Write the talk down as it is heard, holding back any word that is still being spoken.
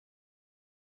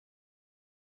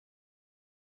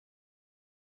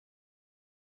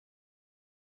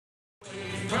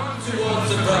Come towards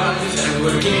the prize and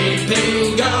we're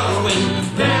keeping going,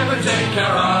 never take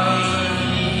our eyes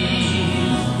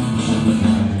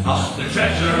off the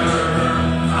treasure.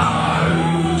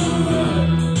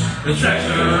 The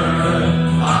treasure.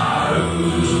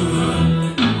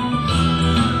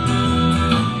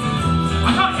 I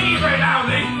can't hear you very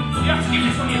loudly. You have to give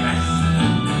this one your best.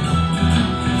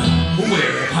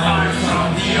 We're pirates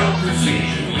from the open sea.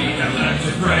 We have learned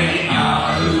to pray.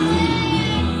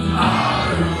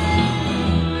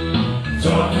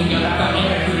 Talking about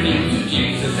everything to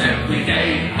Jesus every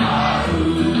day.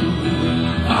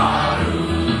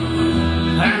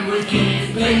 And we're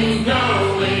keeping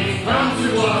going, from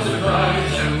towards the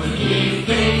prize. And we're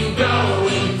keeping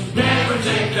going, never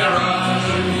take our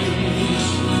eyes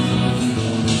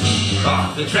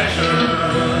off the treasure.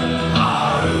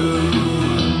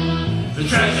 The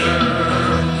treasure.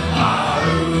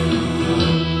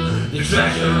 The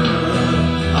treasure.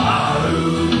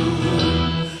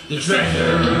 The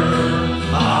treasure.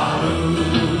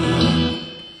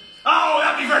 Oh,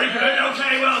 that'd be very good.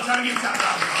 Okay, well, time to give that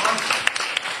round.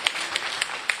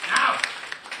 Now,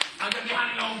 I'm going to be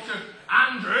handing on to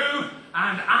Andrew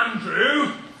and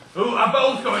Andrew, who are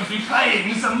both going to be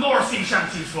playing some more sea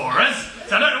shanties for us.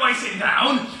 So I don't know why you're sitting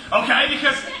down, okay,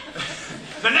 because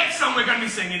the next song we're going to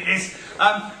be singing is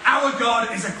Our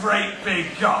God is a Great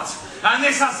Big God. And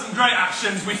this has some great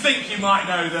actions. We think you might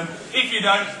know them. If you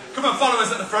don't, come and follow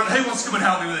us at the front. Who wants to come and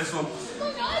help me with this one?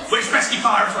 Which Pesky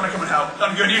pirates want to come and help?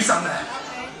 That'd be good. You stand there.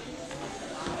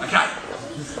 Okay.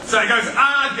 So it goes,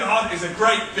 our God is a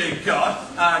great big God.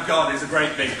 Our God is a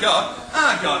great big God.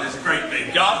 Our God is a great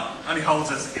big God. And he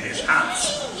holds us in his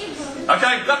hands.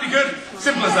 Okay, that'd be good.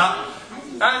 Simple as that.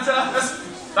 And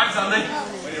thanks, Andy.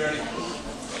 When you're ready.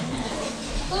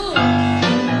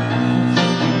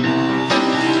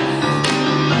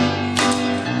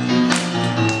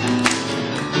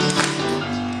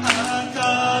 Our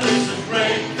God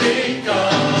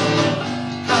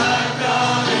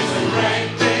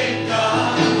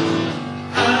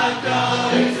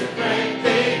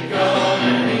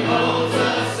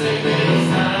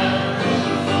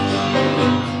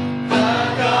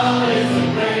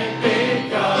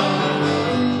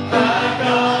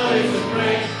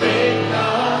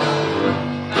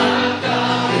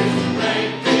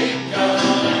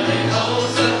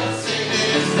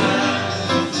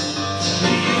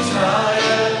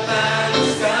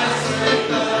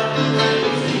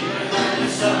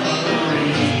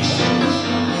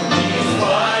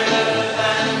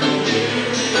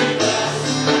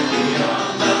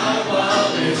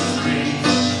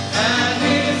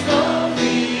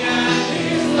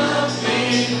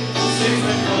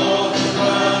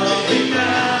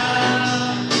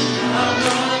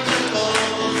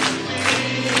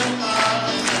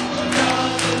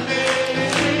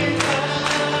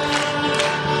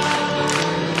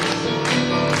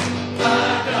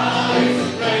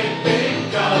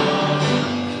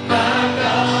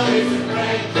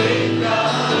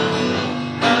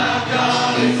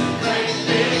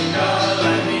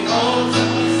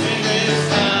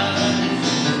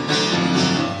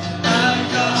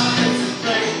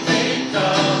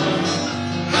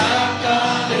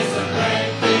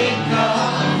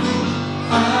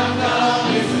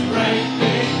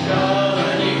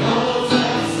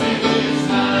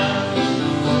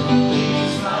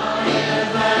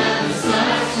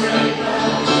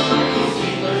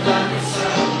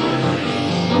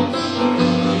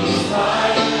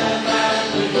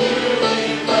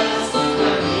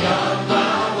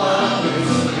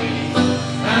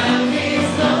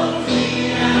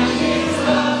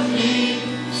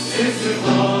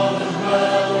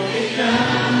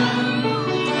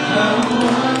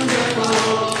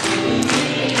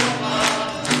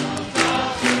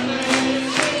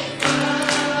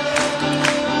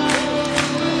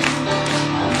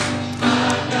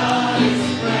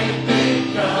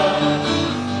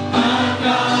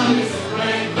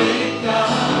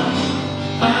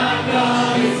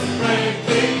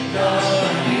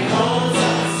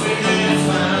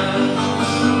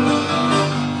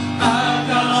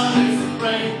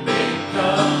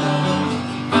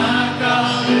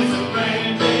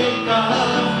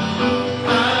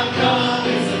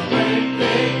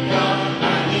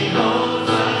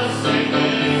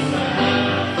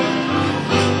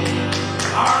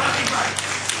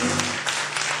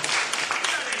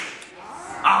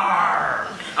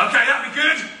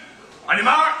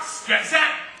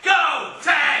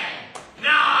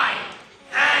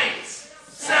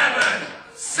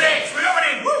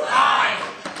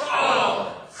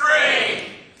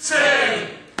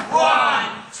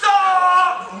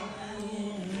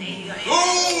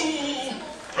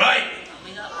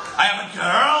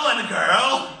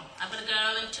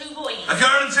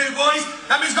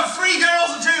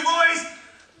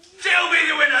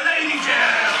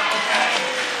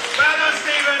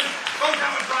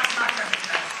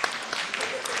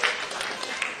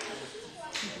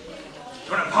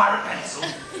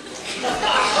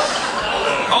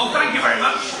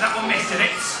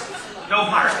No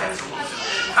pirate pencils.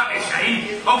 Don't be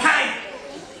ashamed. Okay.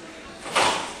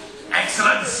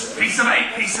 Excellent. Piece of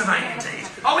eight indeed.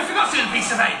 Oh, we forgot to do the piece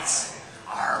of eight.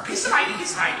 Oh, piece of eight.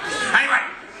 Anyway,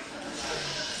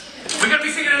 we're going to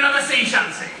be singing another sea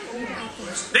shanty.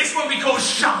 This one we call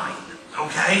Shine,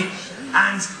 okay?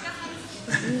 And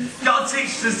God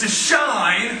teaches us to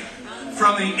shine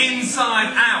from the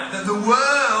inside out, that the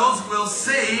world will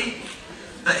see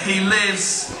that He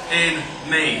lives in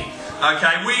me.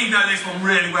 Okay, we know this one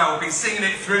really well. We've been singing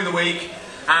it through the week,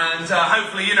 and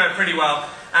hopefully you know it pretty well.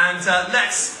 And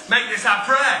let's make this our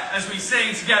prayer as we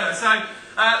sing together. So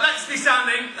let's be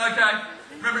standing, okay?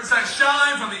 Remember it says,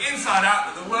 shine from the inside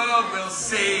out, that the world will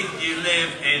see you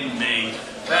live in me.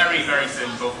 Very, very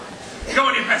simple. Go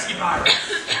on, you pesky pirates.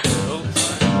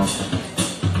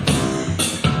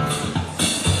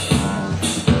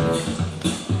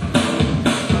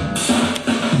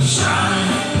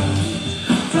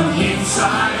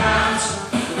 Inside out,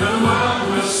 the world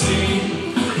will see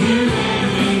you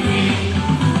live in me.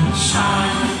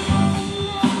 Shine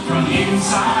from the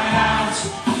inside out,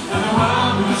 and the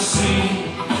world will see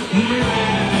you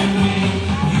live in me.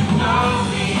 You know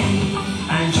me,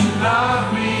 and you love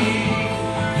me.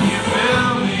 You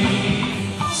fill me,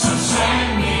 so send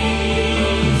me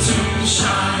to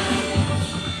shine.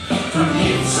 From the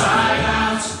inside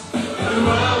out, the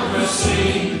world will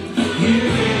see you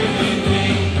live in me.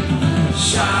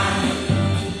 Shine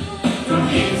from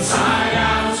the inside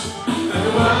out, and the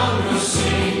world will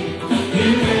see you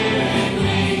live in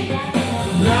me.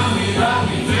 Love me,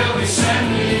 fill me, send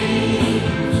me.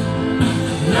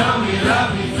 Love me,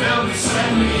 fill me,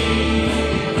 send me.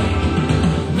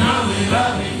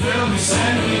 Love me, fill me,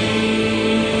 send me.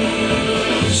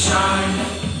 Shine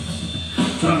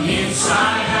from the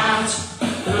inside out,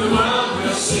 the world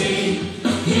will see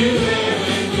you live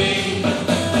in me.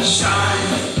 Shine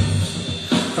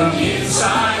from the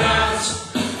inside out,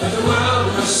 and the world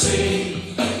will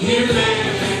see you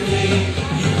live in me.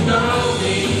 You know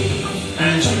me,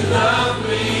 and you love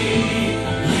me.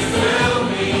 You fill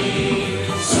me,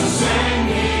 so send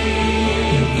me.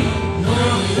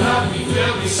 Love me,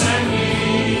 fill me, send me.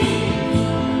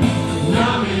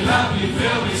 Love me,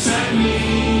 fill me, send me.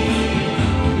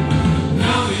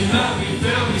 Love me,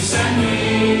 fill me, send me.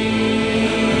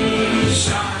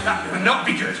 Shine. That would not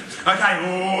be good. Okay,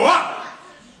 1,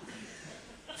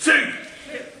 2,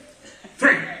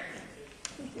 3.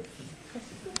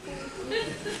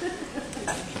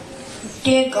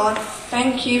 Dear God,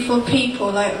 thank you for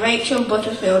people like Rachel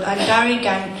Butterfield and Gary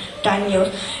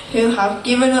Daniels who have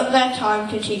given up their time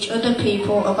to teach other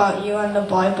people about you and the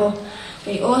Bible.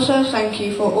 We also thank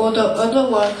you for all the other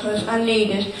workers and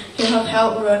leaders who have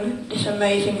helped run this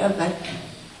amazing event.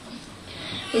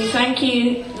 We thank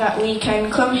you that we can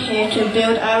come here to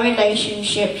build our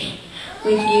relationships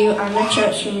with you and the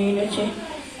church community.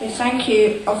 We think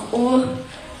of all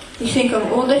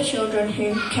the children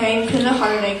who came to the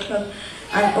holiday club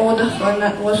and all the fun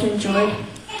that was enjoyed.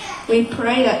 We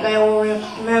pray that they will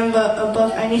remember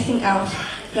above anything else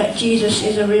that Jesus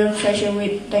is a real treasure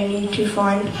they need to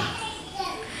find.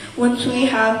 Once we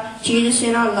have Jesus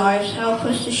in our lives, help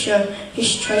us to show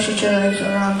His treasure to those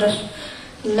around us.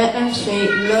 Let them see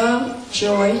love,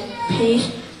 joy, peace,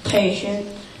 patience,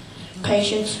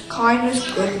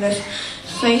 kindness, goodness,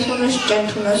 faithfulness,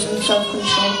 gentleness and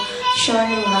self-control,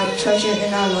 shining like treasure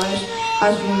in our lives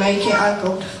as we make it our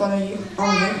goal to follow you.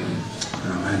 Amen.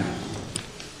 Amen.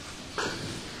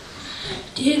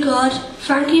 Dear God,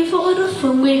 thank you for all the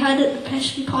fun we had at the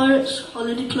Pesky Pirates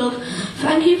Holiday Club.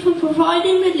 Thank you for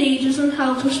providing the leaders and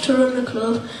helpers to run the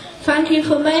club. Thank you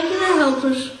for making the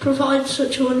helpers provide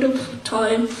such a wonderful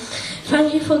time.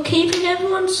 Thank you for keeping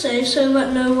everyone safe so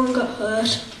that no one got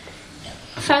hurt.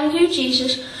 Thank you,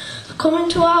 Jesus, for coming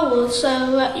to our world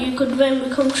so that you could then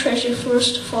become treasure for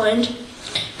us to find.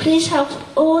 Please help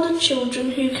all the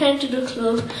children who came to the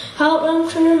club. Help them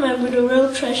to remember the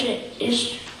real treasure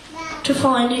is to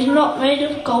find is not made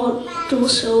of gold or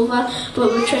silver,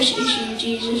 but the treasure is you,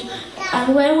 Jesus.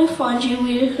 And when we find you,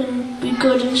 we can be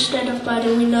good instead of bad,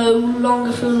 and we no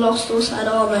longer feel lost or sad.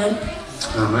 Amen.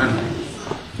 Amen.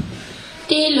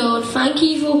 Dear Lord, thank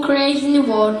you for creating the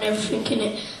world and everything in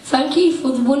it. Thank you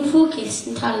for the wonderful gifts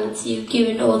and talents you've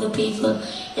given all the people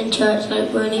in church,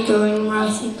 like learning, drawing and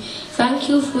writing. Thank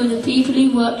you for the people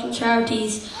who work in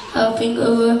charities, helping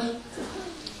others,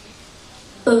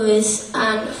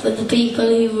 and for the people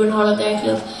who run Holiday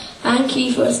Club. Thank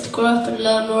you for us to grow up and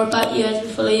learn more about you as we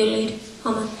follow your lead.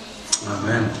 Amen.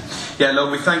 Amen. Yeah,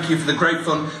 Lord, we thank you for the great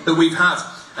fun that we've had,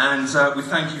 and we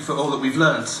thank you for all that we've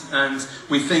learnt, and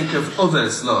we think of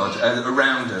others, Lord,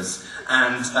 around us,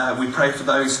 and we pray for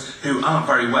those who aren't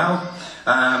very well,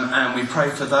 And we pray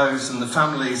for those and the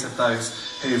families of those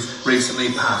who've recently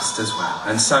passed as well.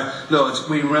 And so, Lord,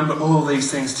 we remember all these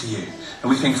things to you. And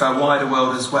we think of our wider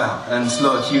world as well. And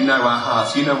Lord, you know our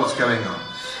hearts, you know what's going on.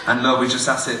 And Lord, we just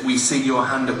ask that we see your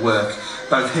hand at work,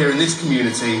 both here in this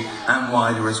community and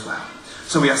wider as well.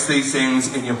 So we ask these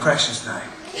things in your precious name.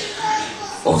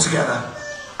 All together.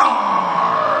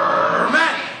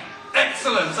 Amen.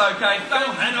 Excellent. Okay,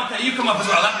 down then. Okay, you come up as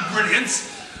well. That'd be brilliant.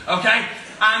 Okay,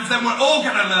 and then we're all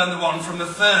going to learn the one from the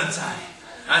third day.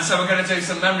 And so we're going to do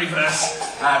some memory verse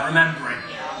remembering.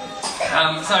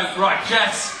 Right,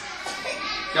 Jess,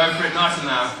 go for it nice and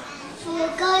loud. For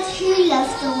God who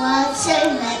loved the world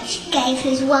so much gave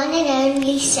his one and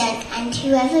only Son, and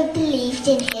whoever believed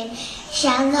in him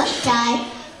shall not die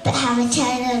but have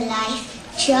eternal life.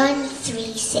 John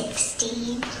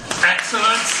 3:16.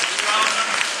 Excellent. Well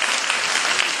done.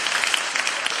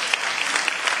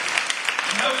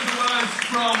 You know the words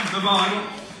from the Bible,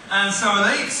 and so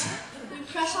are these. We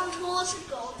press on towards the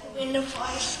goal to win the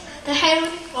prize. The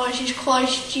heavenly prize is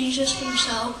Christ Jesus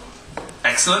himself.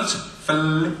 Excellent.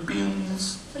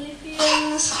 Philippians. 3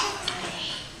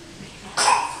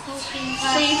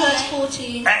 verse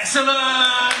 14. Excellent.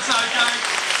 Okay.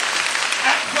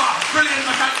 Brilliant.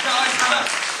 Okay, guys.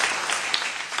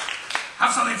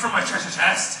 Have something from my treasure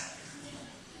chest.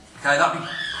 Okay, that'd be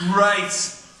great.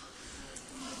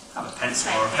 Have a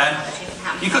pencil or a pen.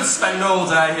 You could spend all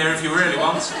day here if you really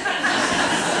want.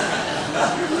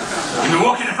 You'll be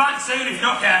walking the plank soon if you're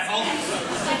not careful.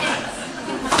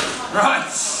 Right.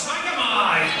 Where am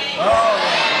I? Oh,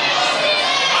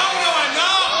 no, I'm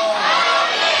not.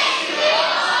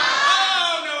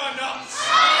 Oh, no, I'm not.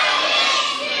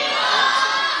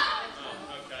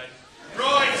 Okay.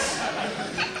 Right.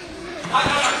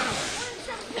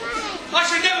 I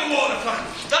should never walk the plank.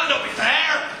 That'd not be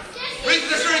fair.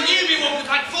 Ruthless and you be walking the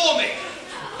plank for me.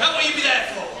 That's what you'd be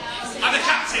there for. I'm the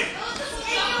captain.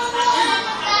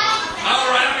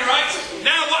 Alright, I'll be right.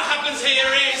 Now what happens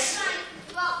here is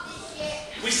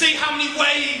we see how many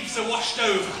waves are washed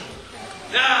over.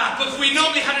 But we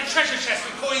normally had a treasure chest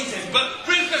with coins in, but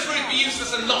Ruthless Ruth be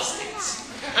useless and lost it.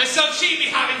 And so she'd be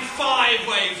having 5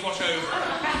 waves wash over her.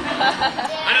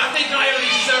 And I think I only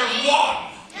deserve 1.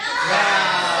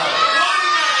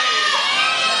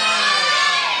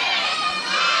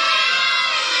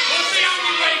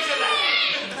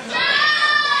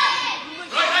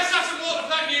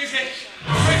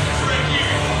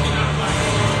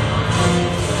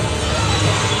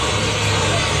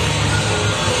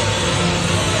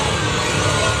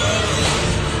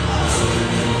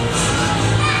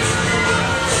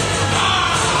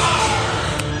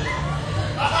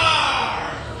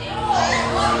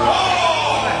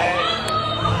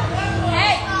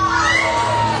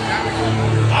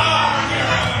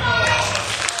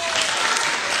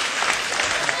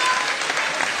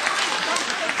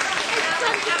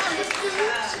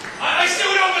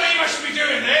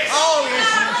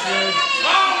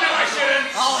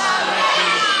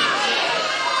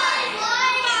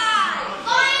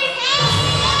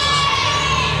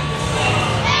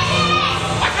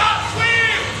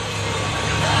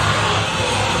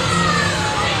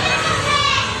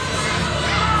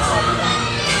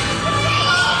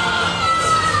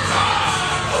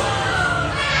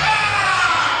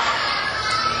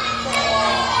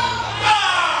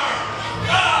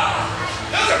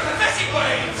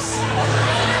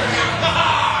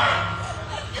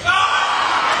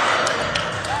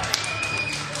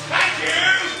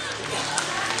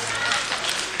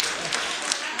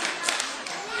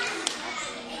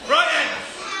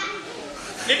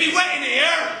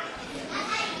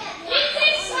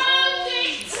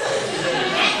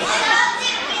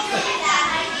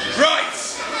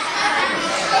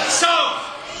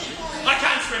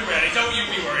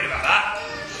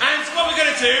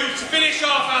 To finish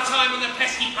off our time on the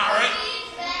pesky parrot,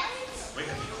 we're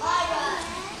going to be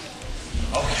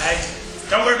okay.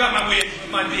 Don't worry about my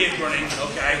beard running,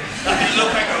 okay? That didn't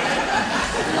look like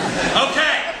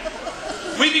okay.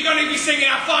 We're going to be singing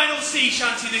our final sea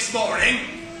shanty this morning,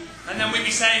 and then we'll be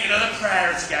saying another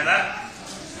prayer together.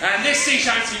 And this sea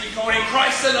shanty we're calling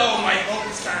Christ Alone, My Hope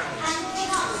is Found.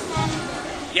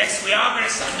 Yes, we are going to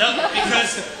stand up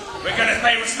because we're going to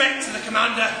pay respect to the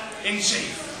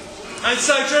Commander-in-Chief. And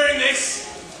so during this,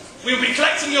 we'll be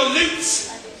collecting your loot,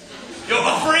 your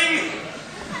offering,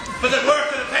 for the work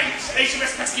of the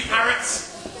HMS Pesky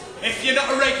Parrots. If you're not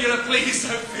a regular, please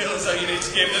don't feel as though you need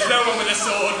to give. There's no one with a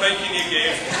sword making you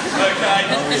give, okay?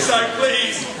 So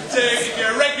please do, if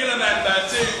you're a regular member,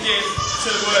 do give to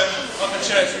the work of the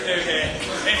church we do here.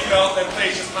 If not, then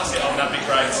please just pass it on, that'd be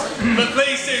great. But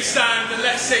please do stand and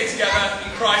let's sing together in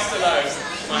Christ alone.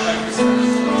 My hope is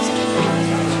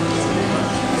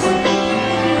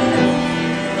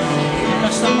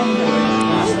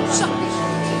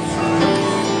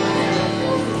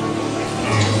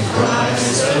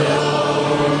Christ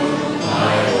alone,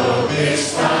 my hope is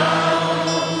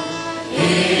found.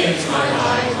 He is my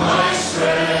life, my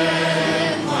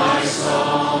strength, my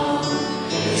song.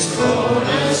 His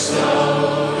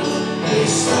cornerstone,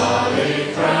 His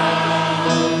solid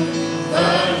ground. The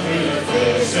thrill of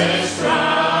fiercest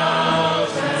drought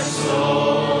and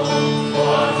storm.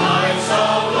 What heights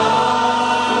of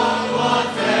love, what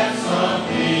depths of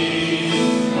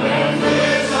peace. When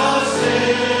winds are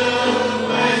still,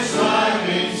 when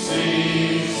striving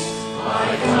cease, my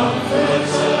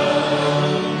comforter,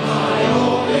 my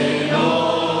all in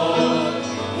all.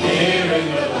 Here in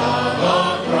the love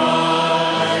of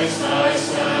Christ I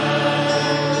stand.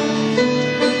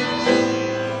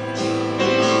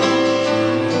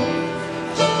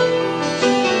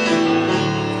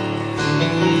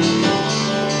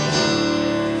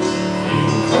 In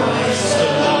Christ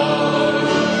alone,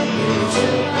 you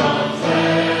took on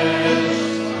flesh,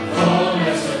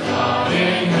 fullness of God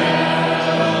in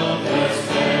helpless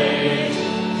pain,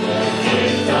 the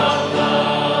gift of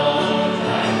love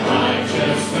and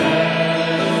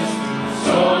righteousness,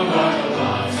 torn by the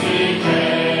ones He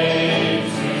came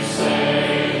to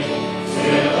save,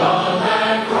 till on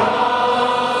that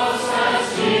cross as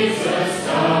Jesus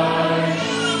died,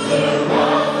 the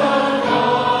wrath of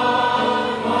God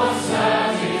was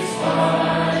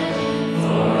satisfied.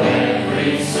 For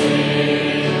every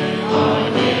sin on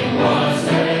Him was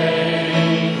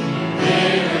laid,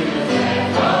 here in the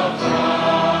death of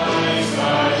Christ I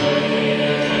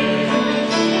live.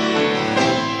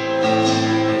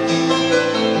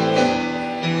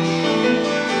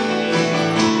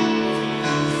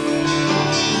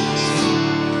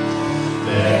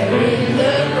 There in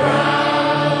the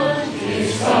ground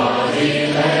His body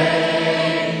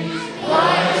lay,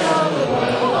 light of the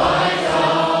world by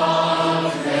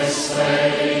darkness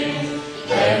slain,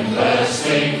 then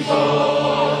bursting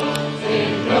forth in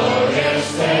glorious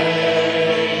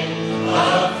day,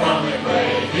 up from the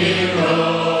grave He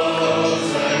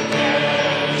rose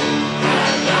again.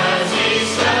 And as He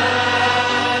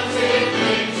stands in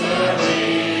victory,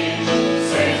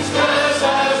 Satan's curse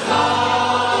has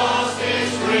lost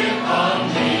its grip on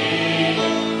me.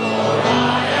 For I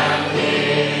am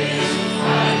His,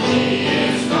 and He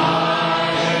is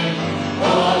mine,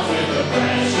 bought with the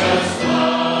precious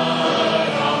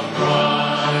blood of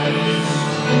Christ.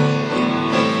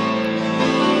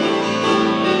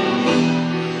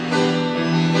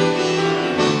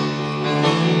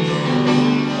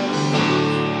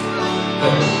 No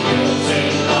guilt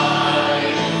in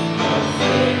life, no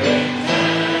fear in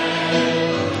death.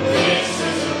 This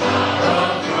is the power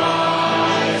of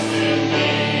Christ in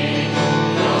me.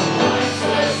 No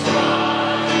priceless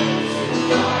prize in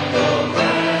final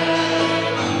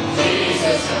breath.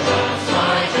 Jesus surrounds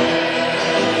my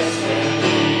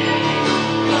destiny.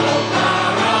 No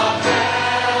power of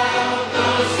hell, no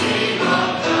scheme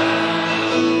of man,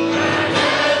 can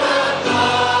ever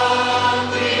pluck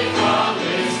me from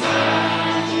His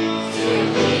hand. Till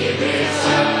He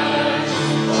returns,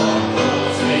 or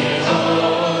pulls me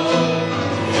home,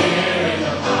 here in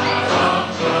the power of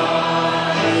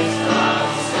Christ I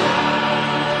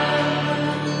stand.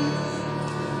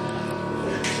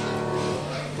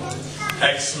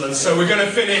 excellent. So we're going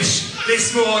to finish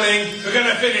this morning, we're going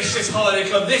to finish this holiday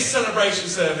club, this celebration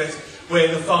service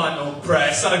with the final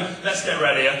prayer. So let's get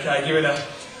ready, okay? Give it a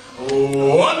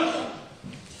 1,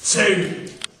 2,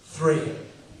 3.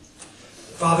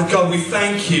 Father God, we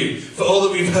thank You for all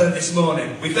that we've heard this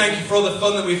morning. We thank You for all the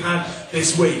fun that we've had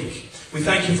this week. We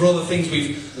thank You for all the things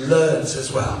we've learned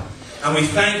as well. And we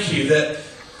thank You that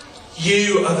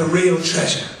You are the real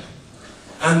treasure.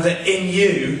 And that in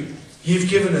You, You've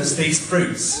given us these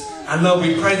fruits. And Lord,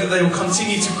 we pray that they will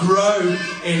continue to grow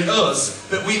in us,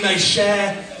 that we may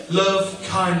share love,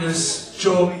 kindness,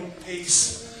 joy,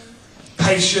 peace,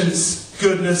 patience,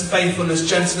 goodness, faithfulness,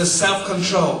 gentleness,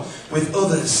 self-control with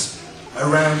others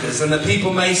around us, and that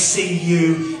people may see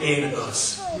You in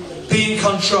us. Be in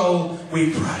control,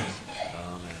 we pray.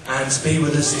 And be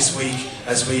with us this week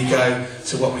as we go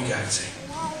to what we go to.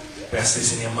 We ask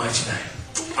this in Your mighty name.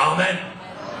 Amen.